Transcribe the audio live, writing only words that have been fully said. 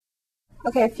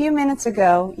Okay, a few minutes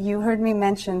ago, you heard me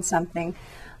mention something.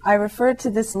 I referred to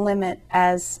this limit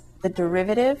as the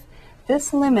derivative.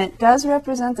 This limit does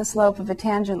represent the slope of a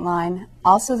tangent line,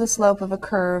 also the slope of a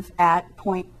curve at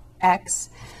point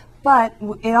x, but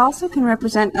it also can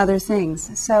represent other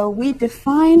things. So we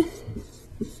define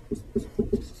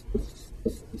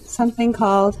something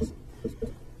called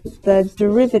the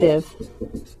derivative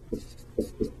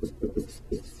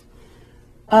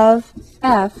of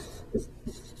f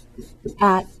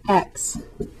at x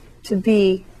to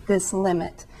be this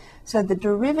limit. So the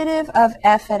derivative of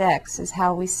f at x is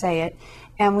how we say it,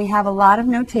 and we have a lot of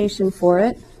notation for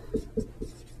it.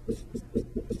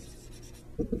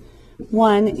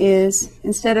 One is,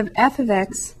 instead of f of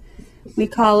x, we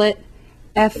call it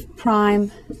f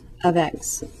prime of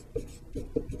x.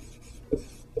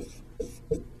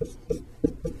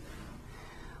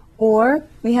 Or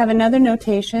we have another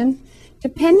notation.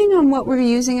 Depending on what we're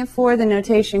using it for, the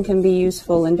notation can be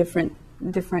useful in different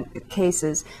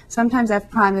cases. Sometimes f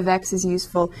prime of x is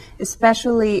useful,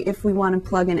 especially if we want to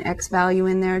plug an x value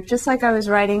in there. Just like I was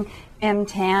writing m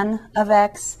tan of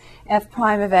x, f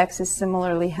prime of x is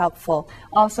similarly helpful.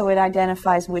 Also, it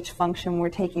identifies which function we're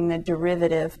taking the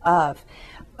derivative of.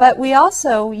 But we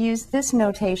also use this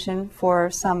notation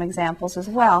for some examples as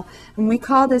well, and we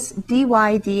call this dy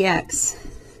dx.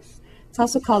 It's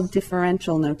also called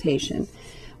differential notation.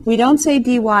 We don't say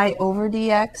dy over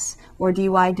dx or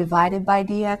dy divided by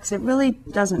dx. It really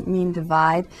doesn't mean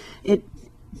divide. It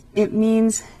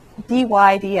means dy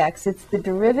dx. It's the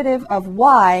derivative of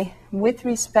y with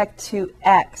respect to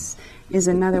x is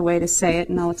another way to say it,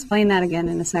 and I'll explain that again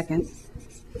in a second.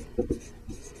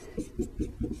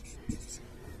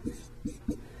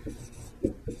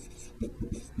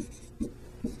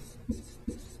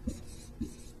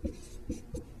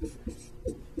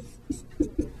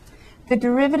 The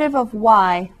derivative of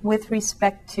y with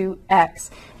respect to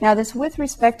x. Now this with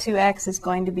respect to x is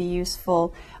going to be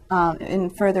useful in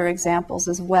further examples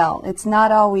as well. It's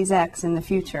not always x in the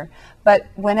future, but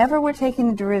whenever we're taking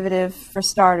the derivative, for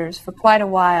starters, for quite a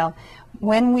while,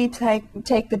 when we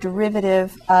take the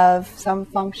derivative of some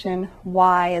function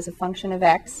y as a function of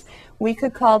x, we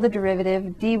could call the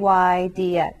derivative dy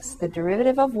dx, the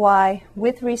derivative of y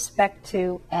with respect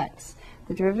to x.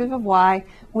 The derivative of y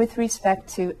with respect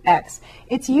to x.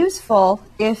 It's useful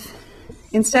if,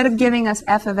 instead of giving us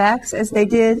f of x, as they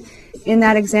did in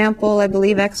that example, I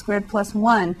believe x squared plus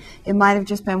 1, it might have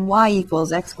just been y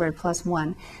equals x squared plus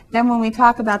 1. Then when we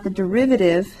talk about the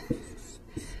derivative,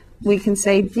 we can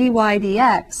say dy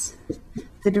dx,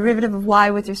 the derivative of y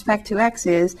with respect to x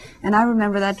is, and I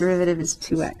remember that derivative is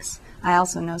 2x. I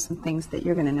also know some things that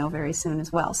you're going to know very soon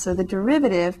as well. So the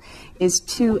derivative is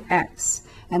 2x,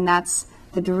 and that's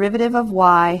the derivative of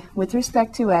y with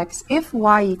respect to x if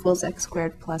y equals x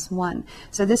squared plus 1.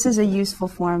 So this is a useful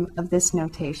form of this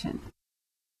notation.